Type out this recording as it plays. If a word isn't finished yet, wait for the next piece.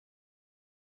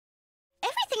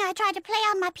everything I try to play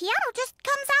on my piano just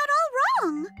comes out all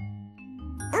wrong.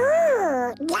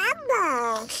 Ooh,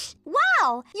 numbers.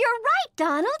 Wow, you're right,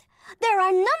 Donald. There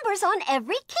are numbers on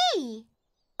every key.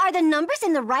 Are the numbers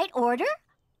in the right order?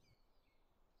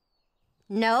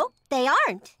 No, they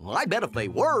aren't. Well, I bet if they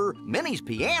were, Minnie's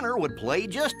piano would play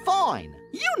just fine.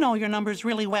 You know your numbers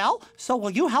really well, so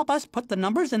will you help us put the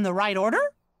numbers in the right order?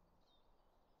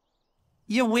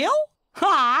 You will?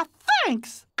 Ha!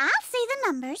 Thanks! I'll say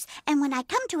the numbers, and when I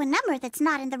come to a number that's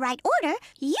not in the right order,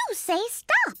 you say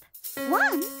stop.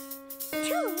 1,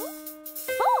 2,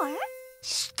 4.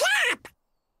 Stop!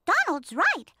 Donald's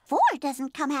right. 4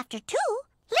 doesn't come after 2.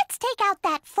 Let's take out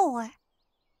that 4.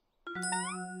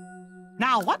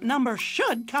 Now, what number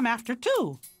should come after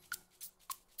 2?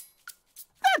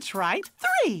 That's right,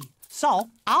 3. So,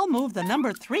 I'll move the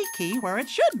number 3 key where it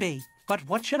should be. But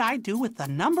what should I do with the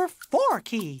number 4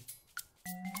 key?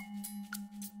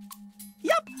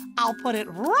 Yep, I'll put it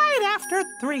right after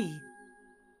 3.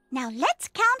 Now let's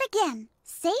count again.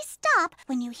 Say stop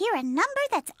when you hear a number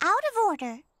that's out of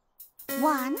order.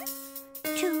 1,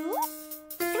 2,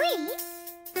 3,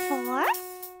 4,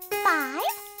 5,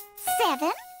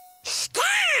 7.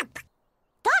 Stop!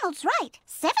 Donald's right.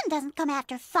 7 doesn't come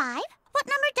after 5. What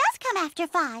number does come after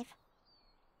 5?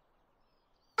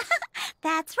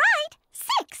 That's right.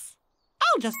 6.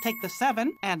 I'll just take the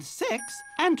 7 and 6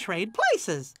 and trade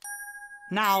places.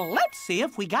 Now, let's see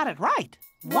if we got it right.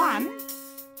 1,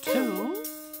 2,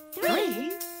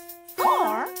 3,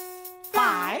 4,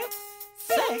 5,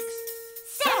 6,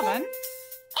 7,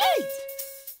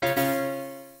 8.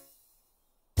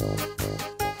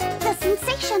 The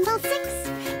sensational 6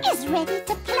 is ready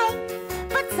to play,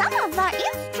 but some of our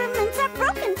instruments are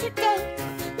broken today.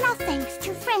 Now thanks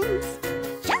to friends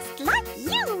just like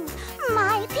you,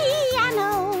 my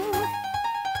piano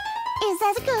is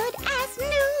as good as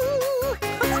new.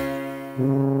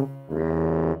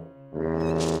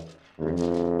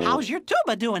 How's your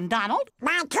tuba doing, Donald?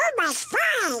 My tuba's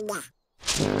fine.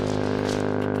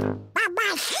 But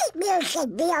my sheet music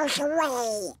feels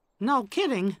away. No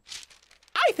kidding.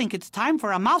 I think it's time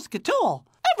for a mouse-katool.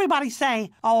 Everybody say,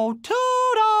 "Oh,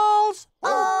 toodles!"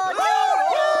 Oh,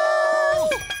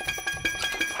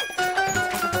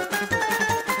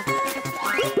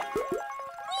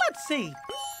 Let's see.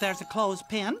 There's a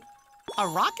clothespin, a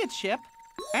rocket ship,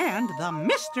 and the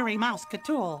mystery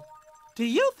mouse-katool. Do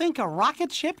you think a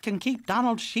rocket ship can keep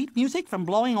Donald's sheet music from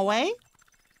blowing away?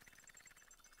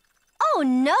 Oh,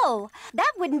 no.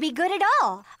 That wouldn't be good at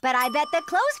all. But I bet the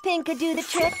clothespin could do the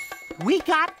trick. We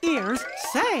got ears.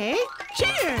 Say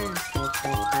cheers!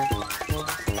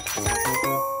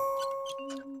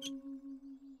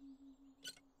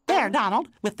 There, Donald.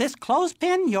 With this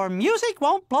clothespin, your music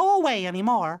won't blow away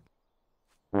anymore.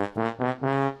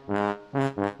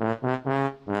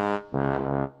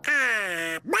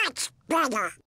 Ah, much better.